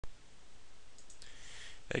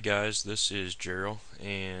Hey guys, this is Gerald,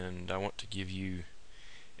 and I want to give you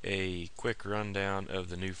a quick rundown of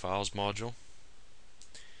the new Files module.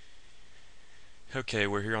 Okay,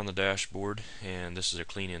 we're here on the dashboard, and this is a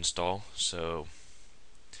clean install, so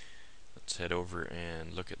let's head over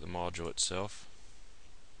and look at the module itself.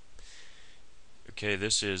 Okay,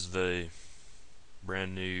 this is the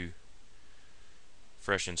brand new,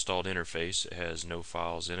 fresh installed interface. It has no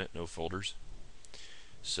files in it, no folders.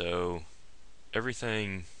 So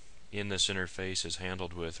everything in this interface is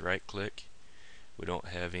handled with right-click. We don't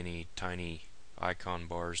have any tiny icon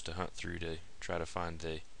bars to hunt through to try to find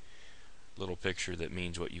the little picture that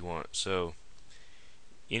means what you want. So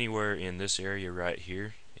anywhere in this area right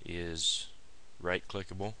here is right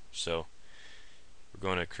clickable. So we're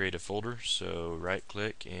going to create a folder, so right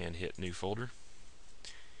click and hit new folder,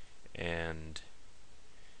 and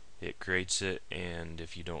it creates it, and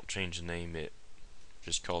if you don't change the name it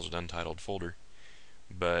just calls it untitled folder,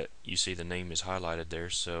 but you see the name is highlighted there,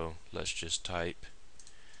 so let's just type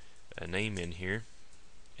a name in here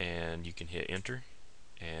and you can hit enter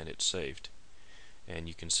and it's saved. And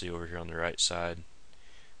you can see over here on the right side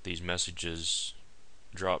these messages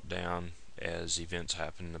drop down as events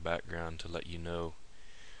happen in the background to let you know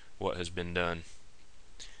what has been done.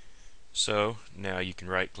 So now you can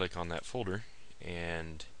right click on that folder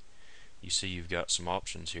and you see you've got some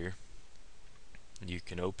options here. You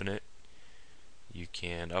can open it, you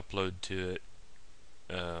can upload to it,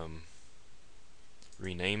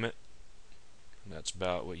 rename it, and that's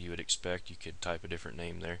about what you would expect. You could type a different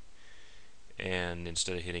name there, and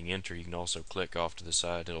instead of hitting enter you can also click off to the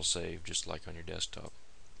side. It'll save just like on your desktop.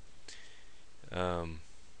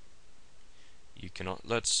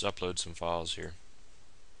 Let's upload some files here.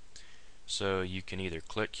 So you can either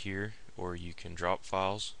click here or you can drop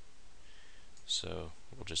files. So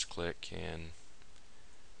we'll just click, and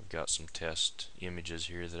we've got some test images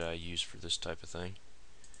here that I use for this type of thing.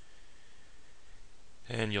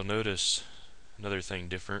 And you'll notice another thing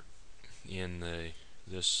different in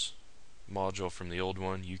this module from the old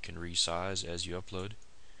one. You can resize as you upload.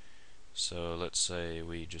 So let's say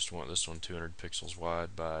we just want this one 200 pixels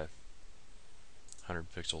wide by 100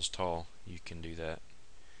 pixels tall. You can do that,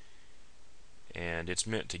 and it's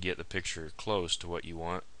meant to get the picture close to what you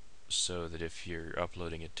want, so that if you're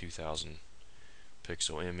uploading a 2000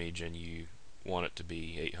 pixel image and you want it to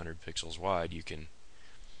be 800 pixels wide, you can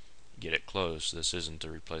get it close. This isn't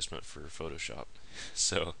a replacement for Photoshop,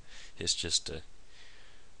 so it's just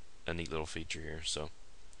a neat little feature here. So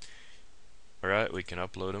alright, we can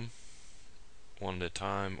upload them one at a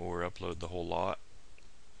time or upload the whole lot,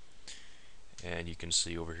 and you can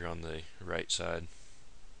see over here on the right side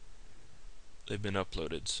they've been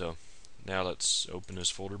uploaded. So now let's open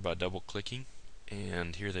this folder by double clicking,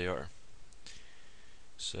 and here they are.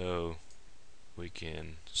 So we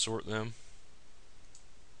can sort them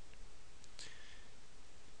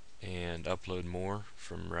and upload more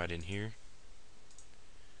from right in here.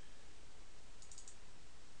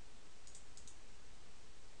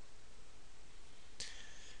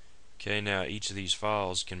 Okay, now each of these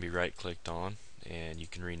files can be right clicked on and you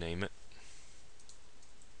can rename it,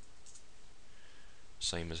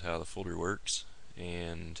 same as how the folder works.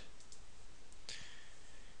 And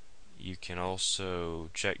you can also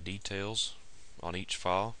check details on each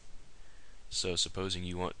file. So supposing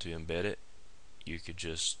you want to embed it, you could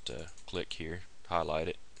just click here, highlight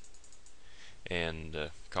it, and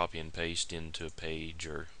copy and paste into a page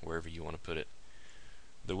or wherever you want to put it.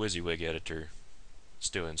 The WYSIWYG editor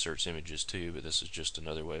still inserts images too, but this is just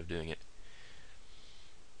another way of doing it.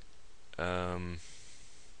 And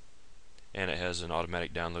it has an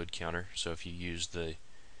automatic download counter, so if you use the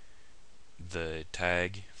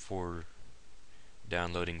tag for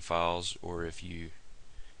downloading files, or if you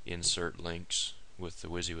insert links with the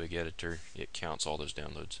WYSIWYG editor, it counts all those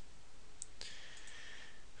downloads.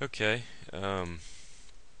 Okay,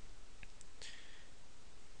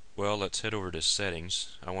 well, let's head over to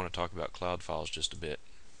settings. I want to talk about cloud files just a bit.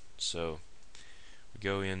 So we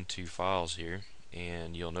go into files here,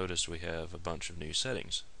 and you'll notice we have a bunch of new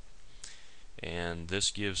settings, and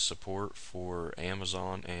this gives support for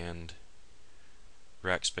Amazon and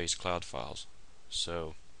Rackspace cloud files.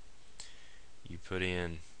 So you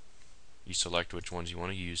select which ones you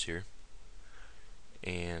want to use here,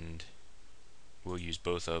 and we'll use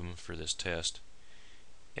both of them for this test,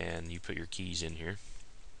 and you put your keys in here.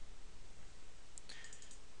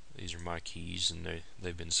 These are my keys, and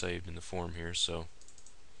they've been saved in the form here, so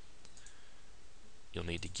you'll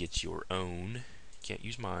need to get your own. Can't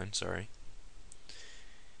use mine, sorry.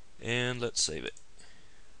 And let's save it.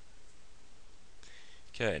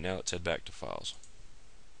 Okay, now let's head back to files.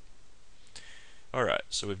 Alright,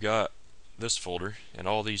 so we've got this folder, and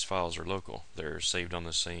all these files are local. They're saved on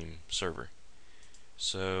the same server.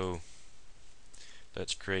 So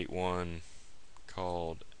let's create one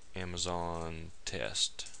called Amazon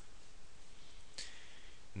Test.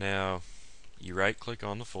 Now you right click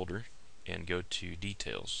on the folder and go to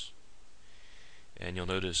Details, and you'll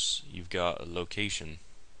notice you've got a location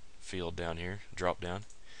field down here, drop down.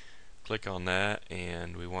 Click on that,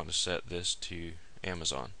 and we want to set this to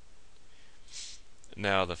Amazon.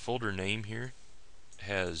 Now the folder name here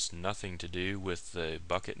has nothing to do with the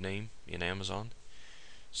bucket name in Amazon,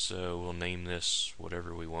 so we'll name this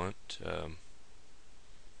whatever we want.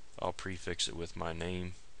 I'll prefix it with my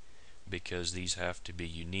name because these have to be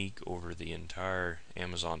unique over the entire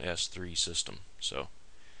Amazon S3 system. So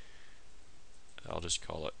I'll just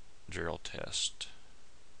call it drill test.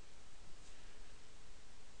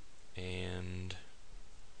 And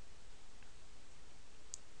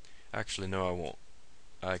actually no, I won't.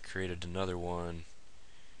 I created another one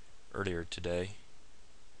earlier today,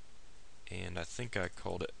 and I think I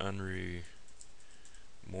called it Unruh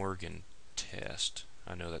Morgan Test.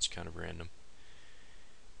 I know that's kind of random.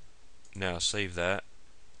 Now save that,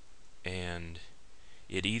 and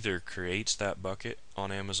it either creates that bucket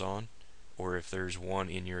on Amazon, or if there's one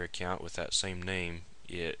in your account with that same name,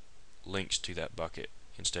 it links to that bucket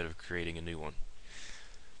instead of creating a new one.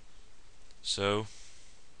 So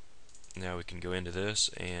now we can go into this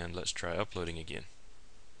and let's try uploading again.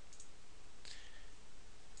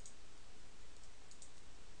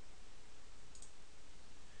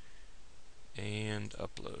 And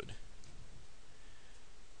upload.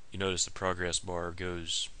 You notice the progress bar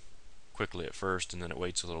goes quickly at first and then it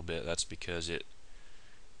waits a little bit. That's because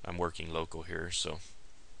I'm working local here. So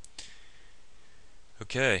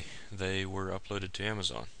okay, they were uploaded to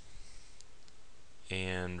Amazon.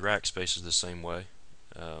 And Rackspace is the same way.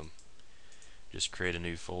 Just create a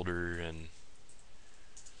new folder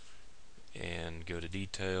and go to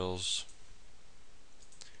Details,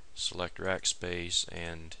 select Rackspace,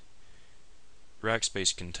 and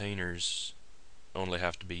Rackspace containers only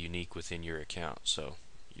have to be unique within your account, so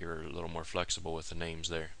you're a little more flexible with the names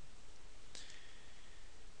there.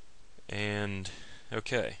 And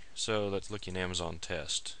okay, so let's look in Amazon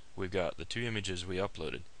Test. We've got the two images we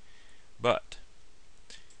uploaded, but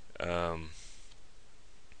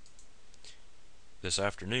this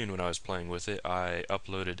afternoon when I was playing with it, I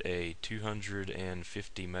uploaded a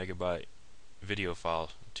 250 megabyte video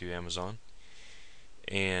file to Amazon,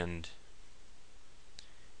 and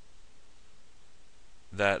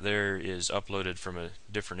that there is uploaded from a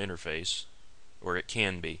different interface, or it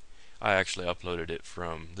can be. I actually uploaded it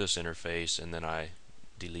from this interface, and then I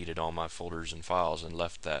deleted all my folders and files and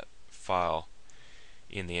left that file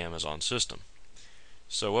in the Amazon system.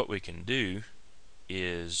 So what we can do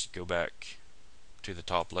is go back to the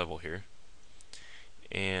top level here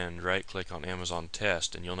and right click on Amazon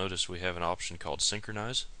Test, and you'll notice we have an option called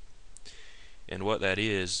Synchronize. And what that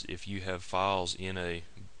is, if you have files in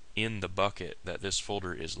the bucket that this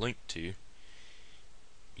folder is linked to,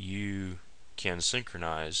 you can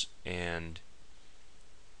synchronize, and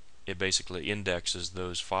it basically indexes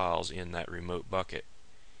those files in that remote bucket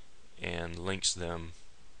and links them,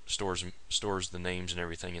 stores the names and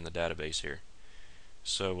everything in the database here.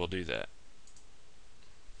 So we'll do that.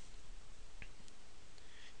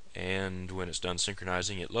 And when it's done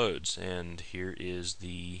synchronizing, it loads, and here is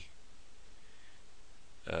the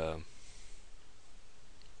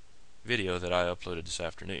video that I uploaded this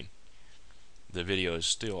afternoon. The video is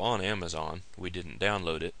still on Amazon. We didn't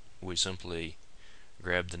download it. We simply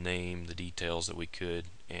grabbed the name, the details that we could,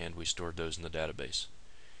 and we stored those in the database.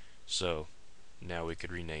 So now we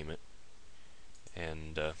could rename it,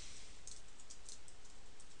 and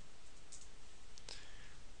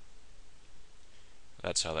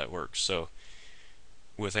that's how that works. So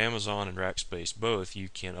with Amazon and Rackspace both, you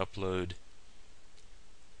can upload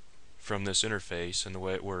from this interface, and the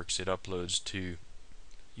way it works, it uploads to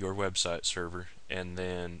your website server, and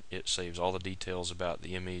then it saves all the details about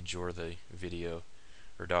the image or the video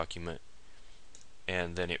or document,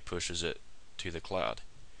 and then it pushes it to the cloud.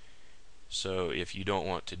 So if you don't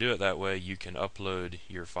want to do it that way, you can upload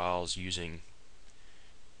your files using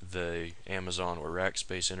the Amazon or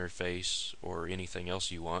Rackspace interface or anything else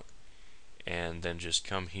you want, and then just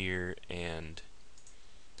come here and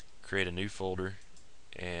create a new folder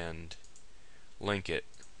and link it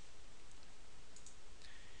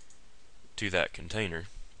to that container.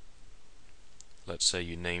 Let's say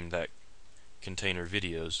you named that container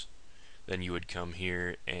videos, then you would come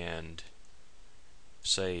here and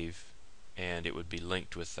save, and it would be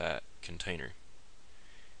linked with that container.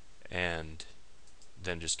 And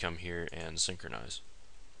then just come here and synchronize.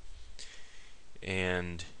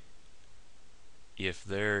 And if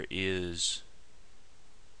there is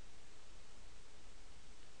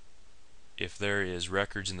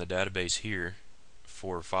records in the database here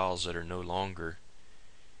for files that are no longer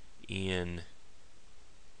in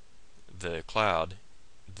the cloud,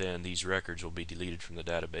 then these records will be deleted from the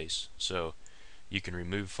database. So you can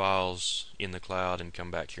remove files in the cloud and come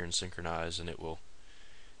back here and synchronize, and it'll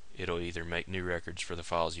either make new records for the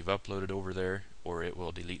files you've uploaded over there, or it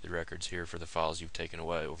will delete the records here for the files you've taken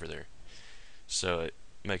away over there. So it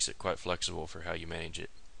makes it quite flexible for how you manage it.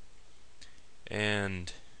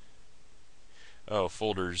 And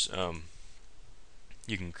folders,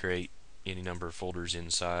 you can create any number of folders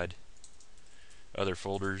inside other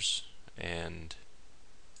folders, and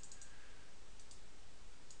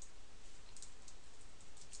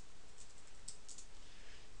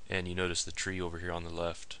you notice the tree over here on the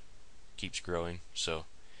left keeps growing. So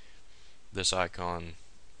this icon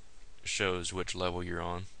shows which level you're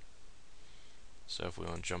on. So if we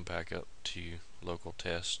want to jump back up to local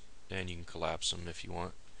test, and you can collapse them if you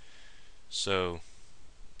want. So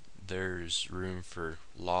there's room for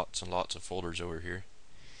lots and lots of folders over here,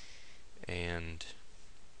 and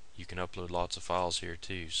you can upload lots of files here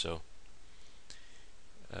too. So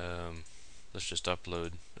let's just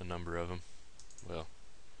upload a number of them. Well,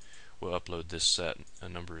 we'll upload this set a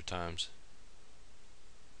number of times,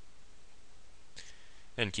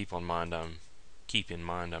 and keep in mind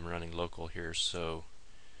I'm running local here, so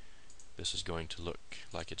this is going to look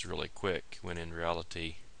like it's really quick, when in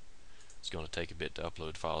reality it's going to take a bit to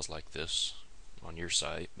upload files like this on your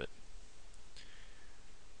site. But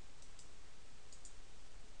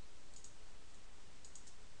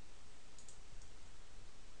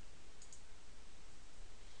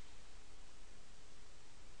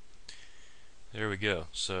there we go.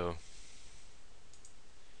 So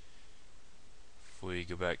if we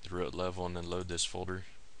go back to root level and then load this folder,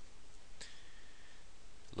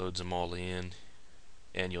 loads them all in,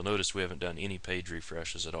 and you'll notice we haven't done any page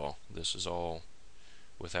refreshes at all. This is all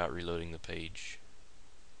without reloading the page.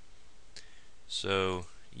 So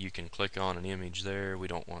you can click on an image there. We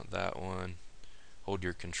don't want that one. Hold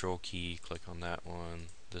your control key, click on that one,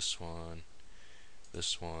 this one,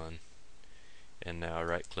 and now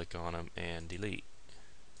right click on them and delete.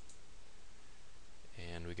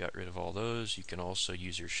 And we got rid of all those. You can also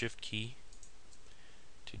use your shift key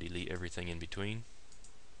to delete everything in between.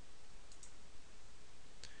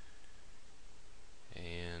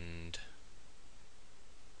 And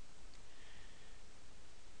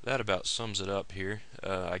that about sums it up here.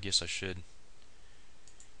 I guess I should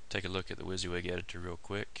take a look at the WYSIWYG editor real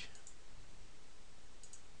quick.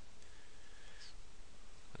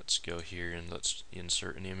 Let's go here and let's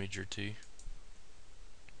insert an image or two.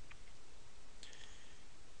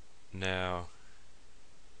 Now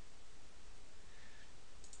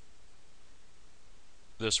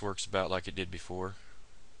this works about like it did before.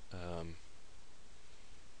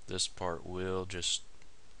 This part will just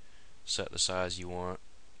set the size you want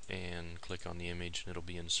and click on the image and it'll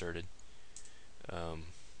be inserted.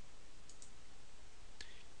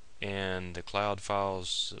 And the cloud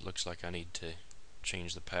files, it looks like I need to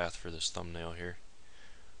change the path for this thumbnail here.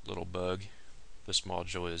 Little bug. This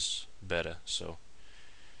module is beta, so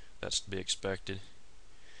that's to be expected.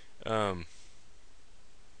 But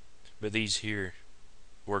these here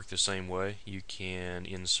work the same way. You can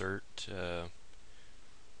insert,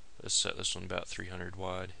 let's set this one about 300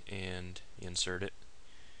 wide and insert it,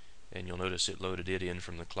 and you'll notice it loaded it in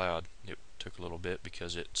from the cloud. It took a little bit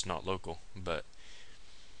because it's not local, but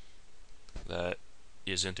that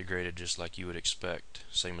is integrated just like you would expect,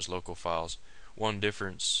 same as local files. One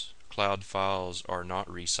difference, cloud files are not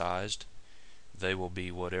resized. They will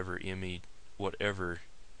be whatever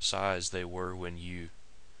size they were when you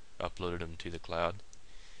uploaded them to the cloud.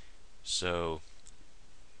 So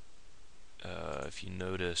if you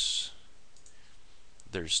notice,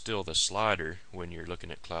 there's still the slider when you're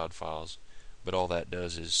looking at cloud files, but all that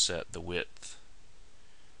does is set the width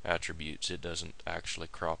attributes. It doesn't actually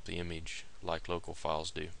crop the image like local files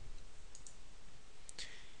do.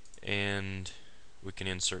 And we can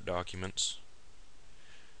insert documents.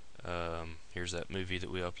 Here's that movie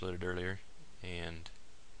that we uploaded earlier, and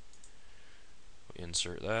we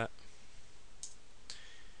insert that.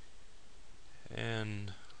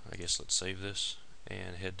 And I guess let's save this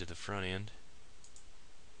and head to the front end.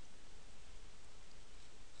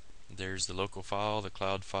 There's the local file, the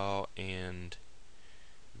cloud file, and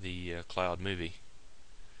the cloud movie.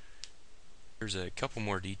 There's a couple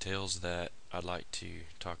more details that I'd like to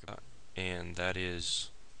talk about, and that is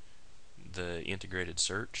the integrated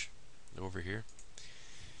search over here.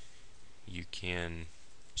 You can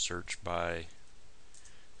search by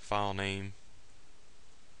file name.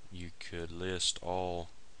 You could list all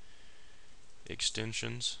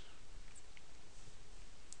extensions.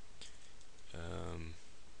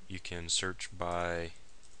 You can search by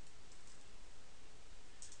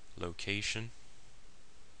location.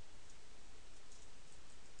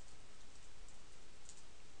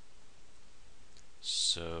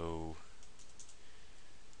 So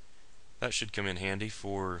that should come in handy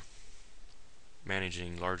for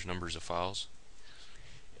managing large numbers of files.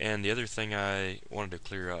 And the other thing I wanted to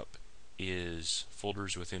clear up is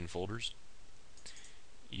folders within folders.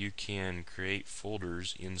 You can create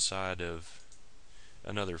folders inside of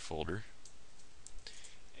another folder,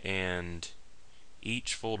 and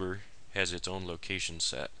each folder has its own location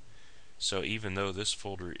set. So even though this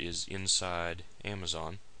folder is inside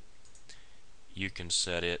Amazon, you can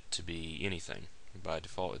set it to be anything. By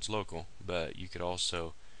default it's local, but you could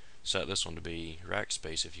also set this one to be rack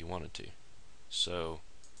space if you wanted to. So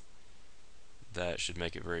that should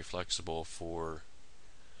make it very flexible for,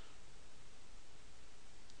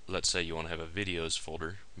 let's say you want to have a videos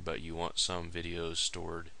folder, but you want some videos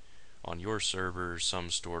stored on your server, some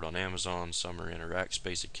stored on Amazon, some are in a rack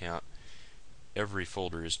space account. Every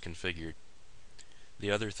folder is configured.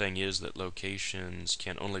 The other thing is that locations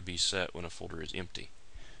can only be set when a folder is empty.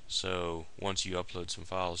 So once you upload some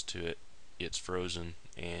files to it, it's frozen,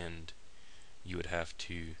 and you would have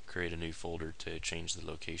to create a new folder to change the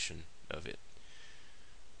location of it.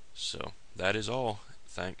 So that is all.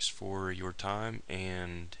 Thanks for your time,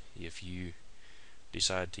 and if you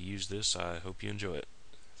decide to use this, I hope you enjoy it.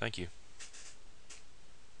 Thank you.